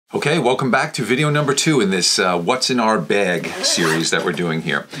Okay, welcome back to video number 2 in this What's in Our Bag series that we're doing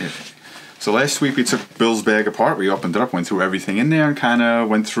here. So last week we took Bill's bag apart, we opened it up, went through everything in there and kind of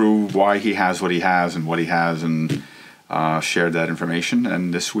went through why he has what he has and shared that information.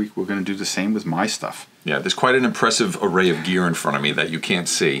 And this week we're going to do the same with my stuff. Yeah, there's quite an impressive array of gear in front of me that you can't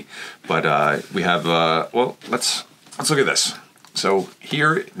see. But we have, well, let's look at this. So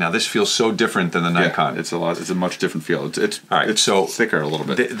here, now this feels so different than the Nikon. It's a much different feel. It's all right, so thicker a little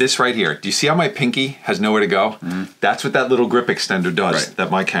bit. This right here, do you see how my pinky has nowhere to go? Mm-hmm. That's what that little grip extender does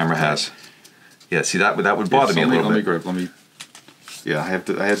that my camera has. Yeah, see that would bother me a little bit. Let me grip. Yeah, I have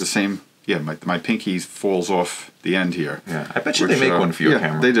the same. Yeah, my pinky falls off the end here. Yeah, I bet you they make one for your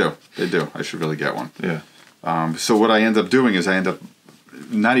camera. They do. They do. I should really get one. Yeah. So what I end up doing is I end up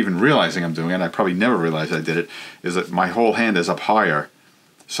not even realizing I'm doing it. I probably never realized I did it. Is that my whole hand is up higher,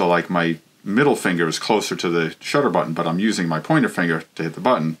 so like my middle finger is closer to the shutter button, but I'm using my pointer finger to hit the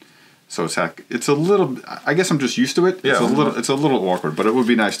button. So it's a little. I guess I'm just used to it. Yeah, it's a little awkward, but it would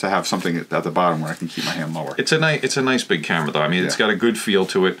be nice to have something at the bottom where I can keep my hand lower. It's a nice big camera though. I mean, it's got a good feel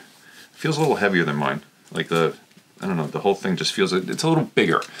to it. It feels a little heavier than mine. Like I don't know, the whole thing just feels it's a little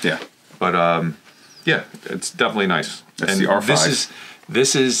bigger. Yeah. But yeah, it's definitely nice. That's the R5.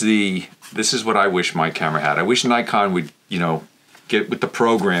 This is what I wish my camera had. I wish Nikon would, get with the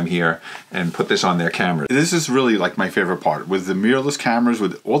program here and put this on their camera. This is really like my favorite part. With the mirrorless cameras,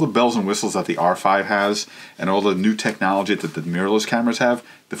 with all the bells and whistles that the R5 has, and all the new technology that the mirrorless cameras have,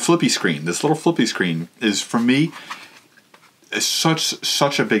 the flippy screen, this little flippy screen is, for me, is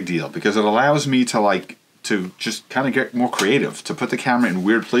such a big deal because it allows me to just kind of get more creative, to put the camera in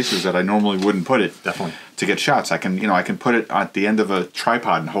weird places that I normally wouldn't put it. Definitely. To get shots. I can put it at the end of a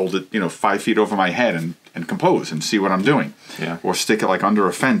tripod and hold it, 5 feet over my head and compose and see what I'm doing. Yeah. Or stick it like under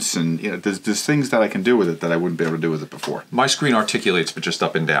a fence and there's things that I can do with it that I wouldn't be able to do with it before. My screen articulates but just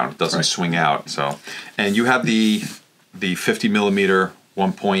up and down. It doesn't swing out. So, and you have the 50mm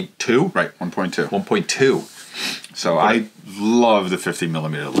 1.2? Right, 1.2. 1.2. So I love the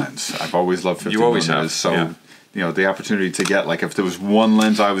 50mm lens. I've always loved 50mm. You always have. So, the opportunity to get, like, if there was one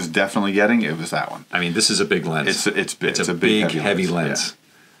lens I was definitely getting, it was that one. I mean, this is a big lens. It's big. It's a big, heavy lens.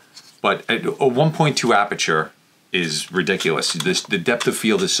 Yeah. But a 1.2 aperture is ridiculous. The depth of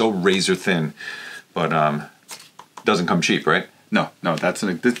field is so razor thin, but doesn't come cheap, right? No. That's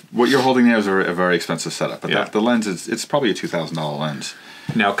what you're holding there is a very expensive setup. But the lens it's probably a $2,000 lens.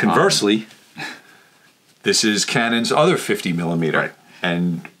 Now, conversely. This is Canon's other 50mm, right?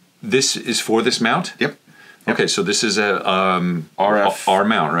 And this is for this mount. Yep. Okay, so this is a RF R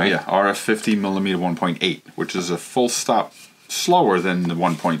mount, right? Yeah, RF 50mm 1.8, which is a full stop slower than the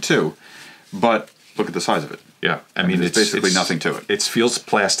 1.2, but look at the size of it. Yeah, I mean it's basically nothing to it. It feels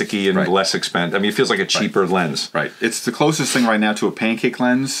plasticky and less expensive. I mean, it feels like a cheaper lens. Right. It's the closest thing right now to a pancake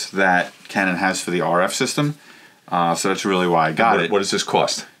lens that Canon has for the RF system. So that's really why I got it. What does this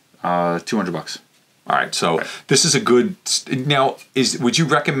cost? $200. All right, so this is a good. Now, would you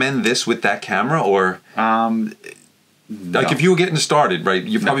recommend this with that camera, or no. Like if you were getting started, right?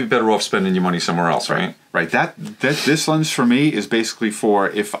 You're probably better off spending your money somewhere else, right? Right. This lens for me is basically for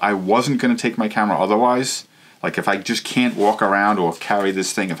if I wasn't going to take my camera otherwise. Like if I just can't walk around or carry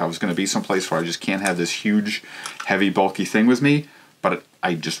this thing, if I was going to be someplace where I just can't have this huge, heavy, bulky thing with me, but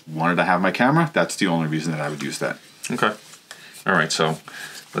I just wanted to have my camera, that's the only reason that I would use that. Okay. All right, so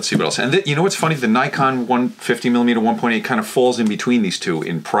let's see what else. And you know what's funny? The Nikon 50mm 1.8 kind of falls in between these two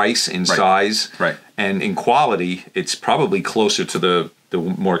in price, in size, and in quality. It's probably closer to the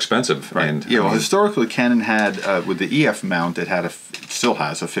more expensive. Right. And, well, historically, Canon had with the EF mount, it still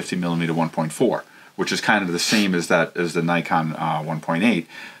has a 50mm 1.4, which is kind of the same as the Nikon 1.8.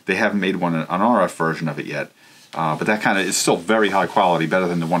 They haven't made an RF version of it yet, but that kind of is still very high quality, better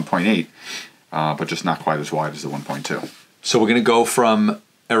than the 1.8, but just not quite as wide as the 1.2. So we're going to go from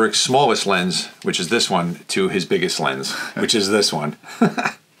Eric's smallest lens, which is this one, to his biggest lens, which is this one.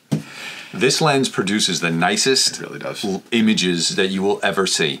 This lens produces the nicest images that you will ever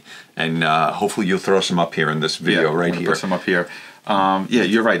see. And hopefully you'll throw some up here in this video right here. Put some up here. Yeah,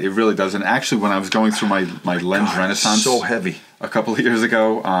 you're right. It really does. And actually, when I was going through my lens renaissance so heavy a couple of years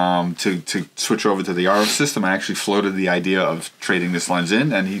ago to switch over to the RF system, I actually floated the idea of trading this lens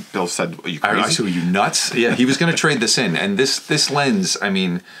in, and Bill said, "Are you crazy? I said, are you nuts?" Yeah, he was going to trade this in, and this lens. I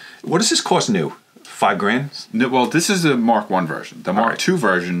mean, what does this cost new? $5,000? No, well, this is the Mark 1 version. The Mark 2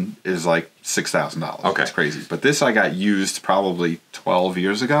 version is like $6,000. Okay, it's crazy. But this I got used probably 12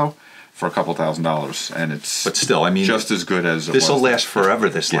 years ago for a couple $1,000s, and but still, I mean, just as good as this will last forever.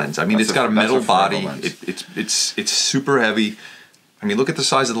 This lens. I mean, it's got a metal body. It's super heavy. I mean, look at the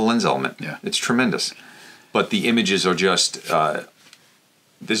size of the lens element. Yeah, it's tremendous. But the images are just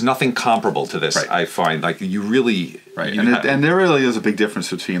there's nothing comparable to this. Right. I find like you really right, and there really is a big difference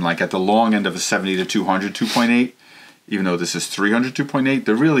between like at the long end of a 70 to 200 2.8. Even though this is 300 2.8,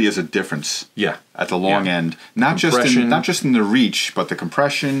 there really is a difference. Yeah. At the long end, not just in the reach, but the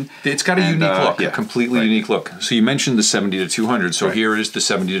compression. It's got a unique look, a completely unique look. So you mentioned the 70 to 200. So here is the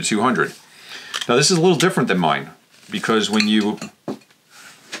 70 to 200. Now this is a little different than mine because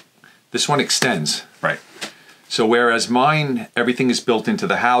this one extends. Right. So whereas mine, everything is built into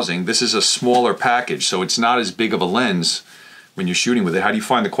the housing, this is a smaller package, so it's not as big of a lens when you're shooting with it. How do you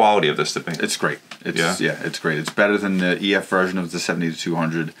find the quality of this thing? It's great. It's great. It's better than the EF version of the 70 to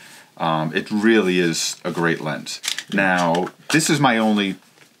 200. It really is a great lens. Now, this is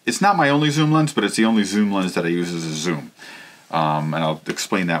it's not my only zoom lens, but it's the only zoom lens that I use as a zoom. And I'll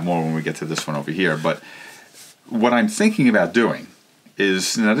explain that more when we get to this one over here. But what I'm thinking about doing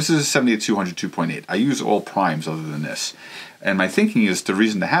is, now this is a 70 to 200 2.8. I use all primes other than this. And my thinking is the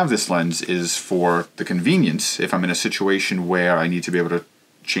reason to have this lens is for the convenience. If I'm in a situation where I need to be able to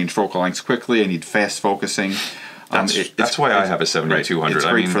change focal lengths quickly, I need fast focusing. That's why I have a 70 to 200. It's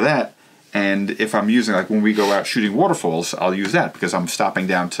great for that. And if I'm using, like when we go out shooting waterfalls, I'll use that because I'm stopping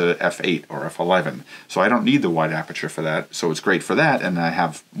down to f8 or f11. So I don't need the wide aperture for that. So it's great for that, and I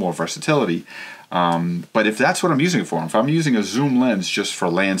have more versatility. But if that's what I'm using it for, if I'm using a zoom lens just for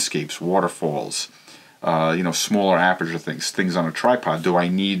landscapes, waterfalls, smaller aperture things on a tripod, do I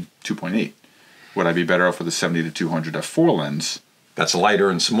need 2.8? Would I be better off with a 70 to 200 f4 lens? That's lighter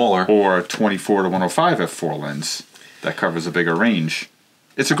and smaller. Or a 24 to 105 f4 lens that covers a bigger range.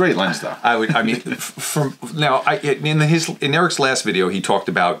 It's a great lens, though. In Eric's last video, he talked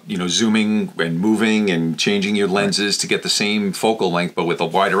about zooming and moving and changing your lenses to get the same focal length, but with a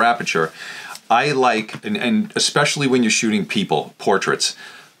wider aperture. I like, and especially when you're shooting people, portraits,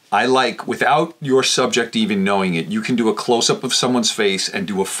 I like, without your subject even knowing it, you can do a close-up of someone's face and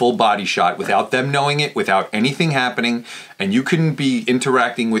do a full body shot without them knowing it, without anything happening, and you can be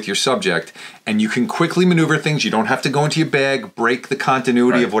interacting with your subject, and you can quickly maneuver things. You don't have to go into your bag, break the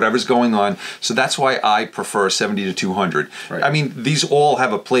continuity of whatever's going on. So that's why I prefer 70 to 200. Right. I mean, these all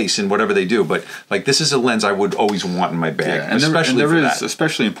have a place in whatever they do, but like this is a lens I would always want in my bag, and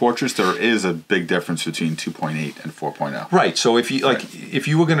especially in portraits, there is a big difference between 2.8 and 4.0. Right. So if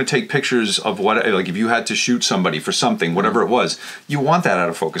you were going to take pictures of if you had to shoot somebody for something, whatever it was, you want that out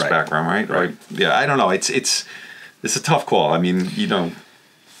of focus background, right? Right. Yeah. I don't know. It's a tough call. I mean,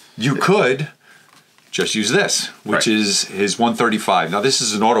 you could just use this, which is his 135. Now this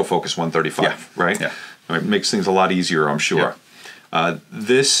is an autofocus 135, right? Yeah. It makes things a lot easier, I'm sure. Yeah.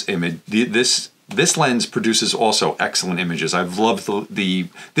 This lens produces also excellent images. I've loved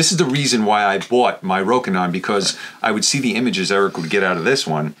this is the reason why I bought my Rokinon, because I would see the images Eric would get out of this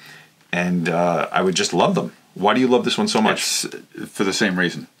one, and I would just love them. Why do you love this one so much? For the same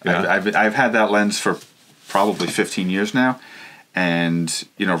reason. Yeah. I've had that lens for probably 15 years now, and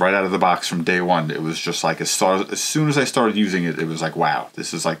right out of the box from day one, it was just like as soon as I started using it, it was like, wow,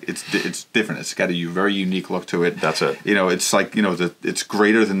 this is like it's different. It's got a very unique look to it. That's it. It's like it's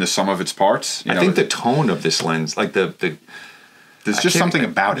greater than the sum of its parts. I think the tone of this lens, like there's just something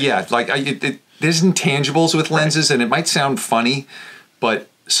about it. Yeah, like there's intangibles with lenses, and it might sound funny, but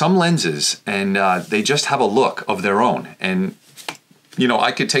some lenses and they just have a look of their own. And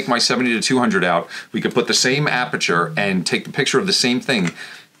I could take my 70 to 200 out. We could put the same aperture and take the picture of the same thing.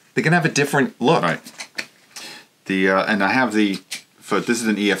 They can have a different look. Right. And I have this is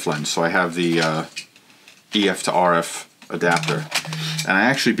an EF lens, so I have the EF to RF adapter. And I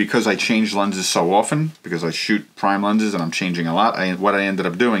actually, because I change lenses so often, because I shoot prime lenses and I'm changing a lot, what I ended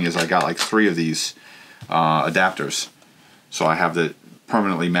up doing is I got like 3 of these adapters. So I have that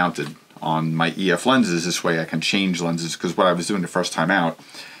permanently mounted on my EF lenses. This way I can change lenses, because what I was doing the first time out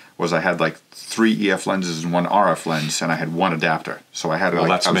was I had like 3 EF lenses and 1 RF lens, and I had 1 adapter. So I had I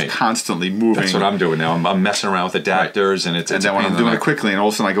was constantly moving. That's what I'm doing now. I'm messing around with adapters, and it's then when I'm doing it quickly, and all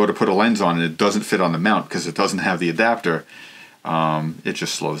of a sudden I go to put a lens on and it doesn't fit on the mount because it doesn't have the adapter, it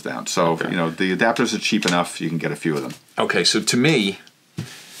just slows down. So the adapters are cheap enough. You can get a few of them. Okay, so to me,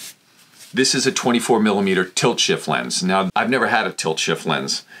 this is a 24 millimeter tilt shift lens. Now I've never had a tilt shift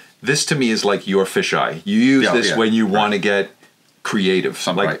lens. This to me is like your fisheye. You use this when you want to get creative.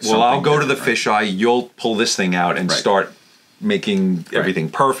 I'll go to the fisheye, you'll pull this thing out and start making everything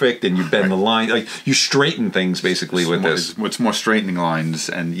perfect, and you bend the line. Like you straighten things basically with this. It's more straightening lines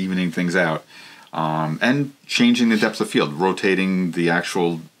and evening things out. And changing the depth of field, rotating the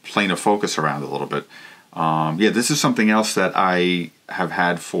actual plane of focus around a little bit. This is something else that I have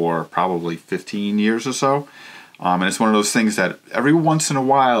had for probably 15 years or so. And it's one of those things that every once in a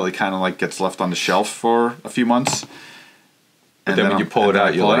while it kind of like gets left on the shelf for a few months. But then when you pull it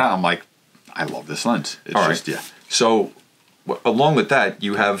out, you're like, I'm like, I love this lens. It's all right. just, yeah. So along with that,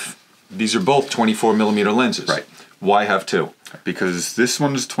 you have, these are both 24 millimeter lenses. Right. Why have two? Because this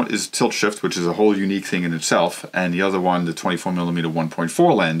one is tilt shift, which is a whole unique thing in itself, and the other one, the 24 millimeter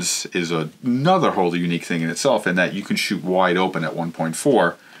 1.4 lens, is another wholly unique thing in itself, in that you can shoot wide open at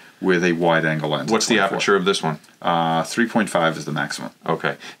 1.4 with a wide angle lens. What's the aperture of this one? 3.5 is the maximum.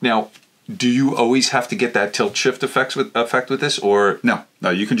 Okay. Now, do you always have to get that tilt shift effect with this, or no?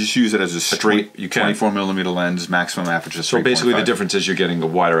 You can just use it as a straight 24 millimeter lens, maximum aperture. So basically, the difference is you're getting a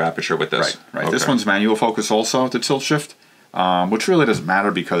wider aperture with this. Right. Okay. This one's manual focus also, the tilt shift, which really doesn't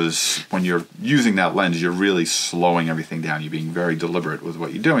matter, because when you're using that lens, you're really slowing everything down. You're being very deliberate with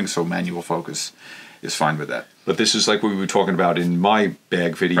what you're doing. So manual focus is fine with that. But this is like what we were talking about in my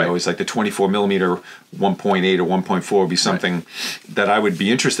bag video. Right. It's like the 24 millimeter 1.8 or 1.4 would be something that I would be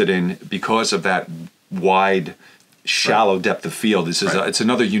interested in because of that wide, shallow depth of field. This is it's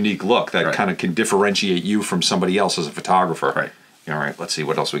another unique look that kind of can differentiate you from somebody else as a photographer. Right. All right, let's see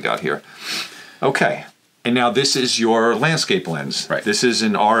what else we got here. Okay, and now this is your landscape lens. Right. This is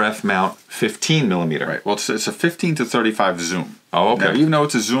an RF mount 15 millimeter. Right. Well, it's a 15 to 35 zoom. Oh, okay. Now, even though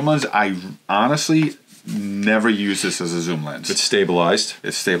it's a zoom lens, I honestly never use this as a zoom lens. It's stabilized.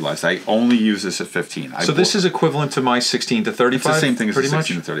 It's stabilized. I only use this at 15. So this is equivalent to my 16 to 35? It's the same thing as the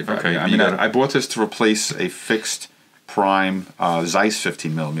 16 much? to 35. Okay. Yeah. I mean, I bought this to replace a fixed prime Zeiss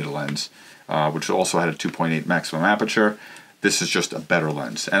 15 millimeter lens, which also had a 2.8 maximum aperture. This is just a better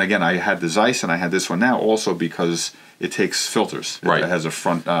lens. And again, I had the Zeiss and I had this one now also because it takes filters. Right. It has a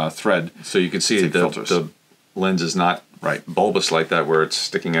front thread. So you can see the lens is not bulbous like that where it's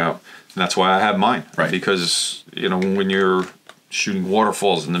sticking out. And that's why I have mine. Right. Because, you know, when you're shooting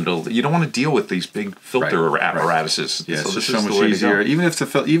waterfalls in the middle, you don't want to deal with these big filter apparatuses. Yeah, so it's this so is much the way easier. to go. Even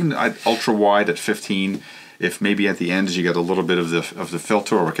if even at ultra wide at 15, if maybe at the ends you get a little bit of the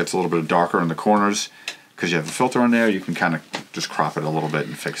filter, or it gets a little bit darker in the corners, because you have a filter on there, you can kind of just crop it a little bit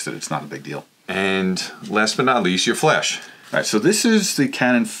and fix it. It's not a big deal. And last but not least, your flash. All right, so this is the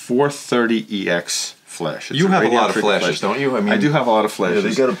Canon 430EX flash. You have a lot of flashes, don't you? I do have a lot of flashes. Yeah,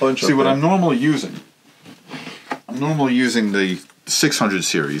 they got a bunch. See, what I'm normally using the 600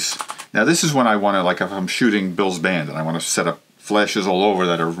 series. Now, this is when I want to, like, if I'm shooting Bill's band and I want to set up flashes all over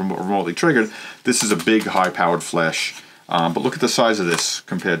that are remotely triggered, this is a big, high-powered flash. But look at the size of this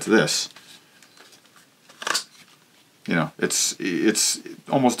compared to this. You know, it's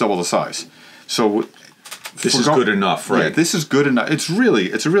almost double the size. So this is good enough, right? Yeah, this is good enough. It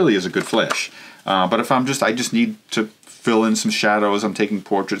really is a good flash. But if I just need to fill in some shadows, I'm taking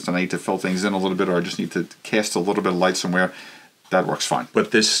portraits and I need to fill things in a little bit, or I just need to cast a little bit of light somewhere, that works fine.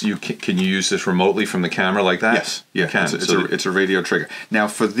 But this, can you use this remotely from the camera like that? Yes, yeah, you can. It's a radio trigger. Now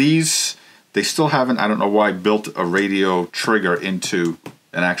for these, they still haven't, I don't know why, built a radio trigger into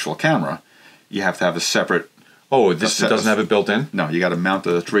an actual camera. You have to have a separate. Oh, this doesn't have it built in? No, you got to mount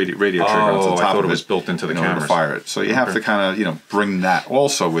the radio trigger onto the top I thought of it was built into the camera to fire it. So you have to kind of bring that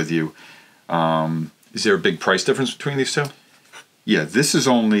also with you. Is there a big price difference between these two? Yeah, this is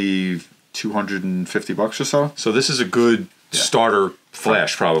only $250 or so. So this is a good starter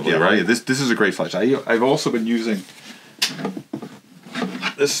flash, probably, right? Yeah, this is a great flash. I've also been using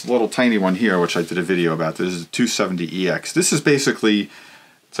this little tiny one here, which I did a video about. This is a 270EX. This is basically.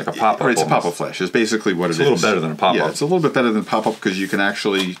 It's like a pop-up. It's a pop-up flash. It's basically what it is. It's a little better than a pop-up. Yeah, it's a little bit better than a pop-up because you can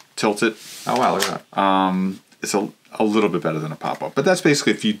actually tilt it. Oh wow, look at that. It's a little bit better than a pop-up. But that's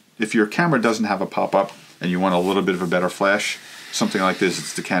basically if your camera doesn't have a pop-up and you want a little bit of a better flash, something like this,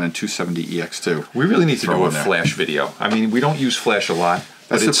 it's the Canon 270EX2. We really need to do a flash video. I mean, we don't use flash a lot.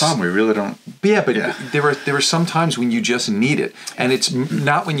 That's the problem. We really don't. Yeah, but there are some times when you just need it, and it's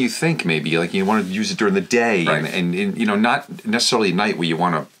not when you think. Maybe like you want to use it during the day, right. and not necessarily at night where you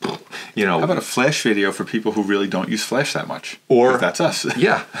want to, How about a flash video for people who really don't use flash that much? Or that's us.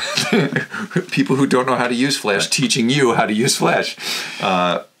 Yeah, people who don't know how to use flash, teaching you how to use flash.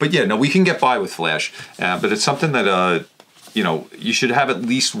 But yeah, no, we can get by with flash, but it's something that you should have at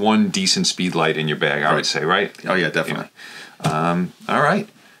least one decent speed light in your bag. I would say, right? Oh yeah, definitely. All right.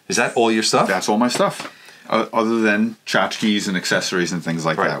 Is that all your stuff? That's all my stuff. Other than tchotchkes and accessories and things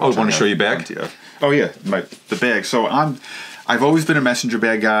like that. Oh, want to show your bag? Oh yeah, the bag. So I've always been a messenger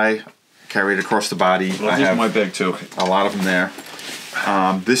bag guy. Carry it across the body. I have my bag too. A lot of them there.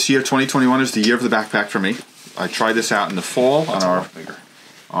 This year, 2021, is the year of the backpack for me. I tried this out in the fall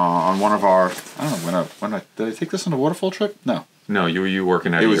on one of our. I don't know when did I take this on a waterfall trip? No. No, you were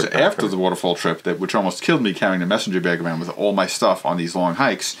working out. It was after the waterfall trip which almost killed me carrying the messenger bag around with all my stuff on these long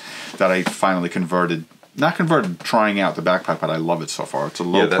hikes that I finally trying out the backpack, but I love it so far. It's a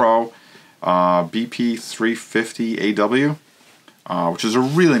low pro BP 350 AW. which is a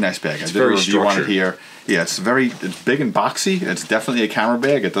really nice bag. I did a review on it here. Yeah, it's big and boxy. It's definitely a camera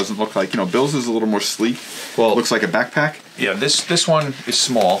bag. It doesn't look like, Bill's is a little more sleek. Well, it looks like a backpack. Yeah, this one is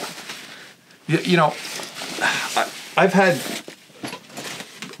small. I've had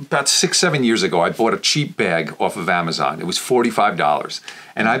about 6-7 years ago, I bought a cheap bag off of Amazon. It was $45,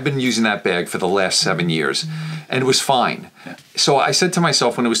 and I've been using that bag for the last 7 years, and it was fine. Yeah. So I said to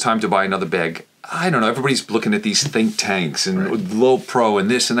myself when it was time to buy another bag, I don't know, everybody's looking at these think tanks and low pro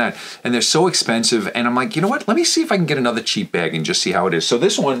and this and that, and they're so expensive, and I'm like, you know what, let me see if I can get another cheap bag and just see how it is. So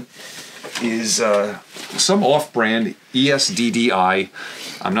this one is some off-brand ESDDI.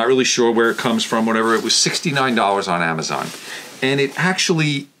 I'm not really sure where it comes from, whatever. It was $69 on Amazon, and it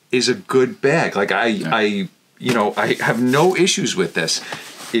actually is a good bag. Like I have no issues with this.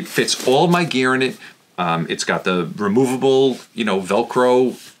 It fits all my gear in it. It's got the removable,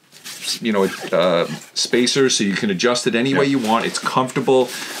 Velcro, spacers, so you can adjust it any way you want. It's comfortable.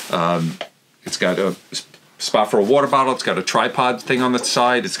 It's got a spot for a water bottle. It's got a tripod thing on the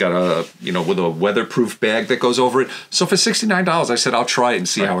side. It's got a, with a weatherproof bag that goes over it. So for $69, I said I'll try it and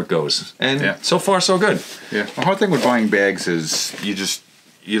see how it goes. And so far, so good. Yeah. The hard thing with buying bags is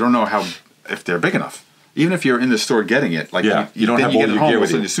you don't know if they're big enough. Even if you're in the store getting it, like you don't have all your gear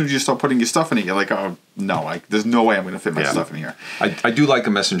with you. As soon as you start putting your stuff in it, you're like, oh no, there's no way I'm going to fit my stuff in here. I do like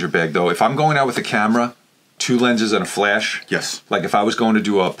a messenger bag though. If I'm going out with a camera, 2 lenses and a flash. Yes. Like if I was going to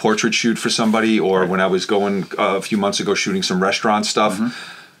do a portrait shoot for somebody, or when I was going a few months ago shooting some restaurant stuff,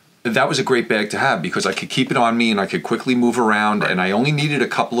 that was a great bag to have because I could keep it on me and I could quickly move around, and I only needed a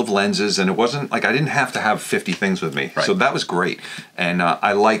couple of lenses, and it wasn't like I didn't have to have 50 things with me. So that was great, and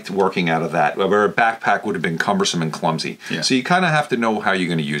I liked working out of that, where a backpack would have been cumbersome and clumsy. So you kind of have to know how you're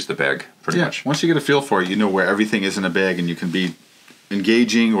going to use the bag pretty much. Once you get a feel for it, you know where everything is in a bag, and you can be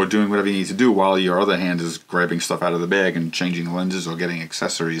engaging or doing whatever you need to do while your other hand is grabbing stuff out of the bag and changing lenses or getting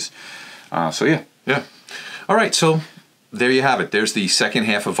accessories. Yeah. All right, so there you have it. There's the second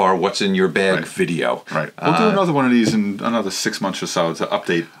half of our What's in Your Bag video. Right. We'll do another one of these in another 6 months or so to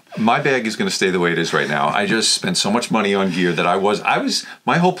update. My bag is going to stay the way it is right now. I just spent so much money on gear that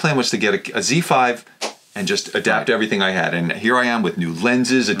my whole plan was to get a Z5 and just adapt everything I had. And here I am with new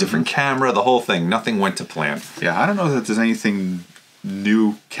lenses, a different camera, the whole thing. Nothing went to plan. Yeah, I don't know that there's anything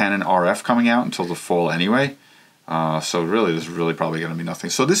new Canon RF coming out until the fall anyway. So really, there's really probably going to be nothing.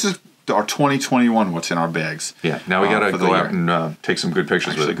 So this is our 2021 What's in Our Bags. Yeah, now we got to go out and take some good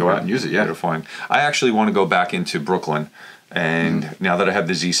pictures with it. Go out and use it, yeah. Fine. I actually want to go back into Brooklyn, and now that I have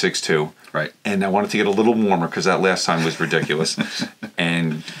the Z6 II, and I wanted to get a little warmer because that last time was ridiculous,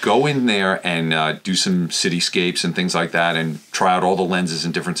 and go in there and do some cityscapes and things like that, and try out all the lenses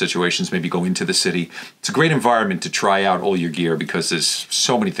in different situations, maybe go into the city. It's a great environment to try out all your gear because there's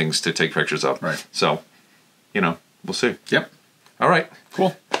so many things to take pictures of. So, we'll see. Yep. All right.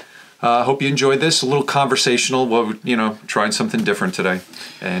 Cool. Hope you enjoyed this. A little conversational. Well, trying something different today.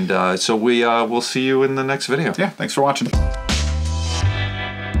 And so we'll see you in the next video. Yeah, thanks for watching.